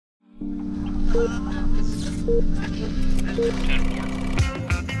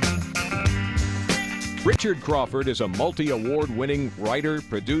Richard Crawford is a multi-award-winning writer,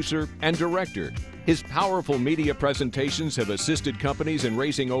 producer, and director. His powerful media presentations have assisted companies in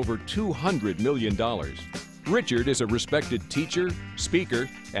raising over $200 million. Richard is a respected teacher, speaker,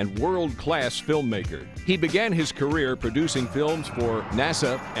 and world-class filmmaker. He began his career producing films for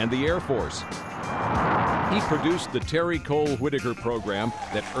NASA and the Air Force. He produced the Terry Cole Whitaker program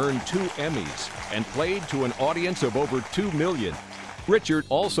that earned 2 Emmys and played to an audience of over 2 million. Richard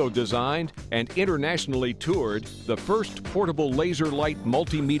also designed and internationally toured the first portable laser light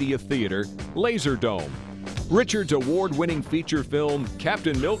multimedia theater, Laserdome. Richard's award-winning feature film,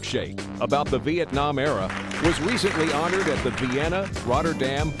 Captain Milkshake, about the Vietnam era, was recently honored at the Vienna,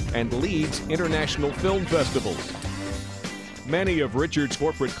 Rotterdam, and Leeds International Film Festivals. Many of Richard's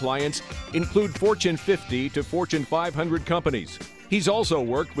corporate clients include Fortune 50 to Fortune 500 companies. He's also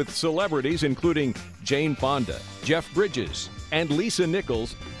worked with celebrities including Jane Fonda, Jeff Bridges, and Lisa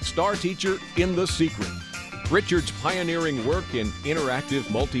Nichols, star teacher in The Secret. Richard's pioneering work in interactive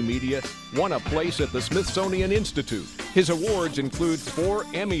multimedia won a place at the Smithsonian Institute. His awards include 4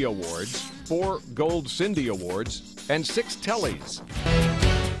 Emmy Awards, 4 Gold Cindy Awards, and 6 Tellys.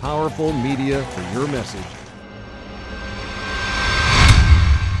 Powerful media for your message.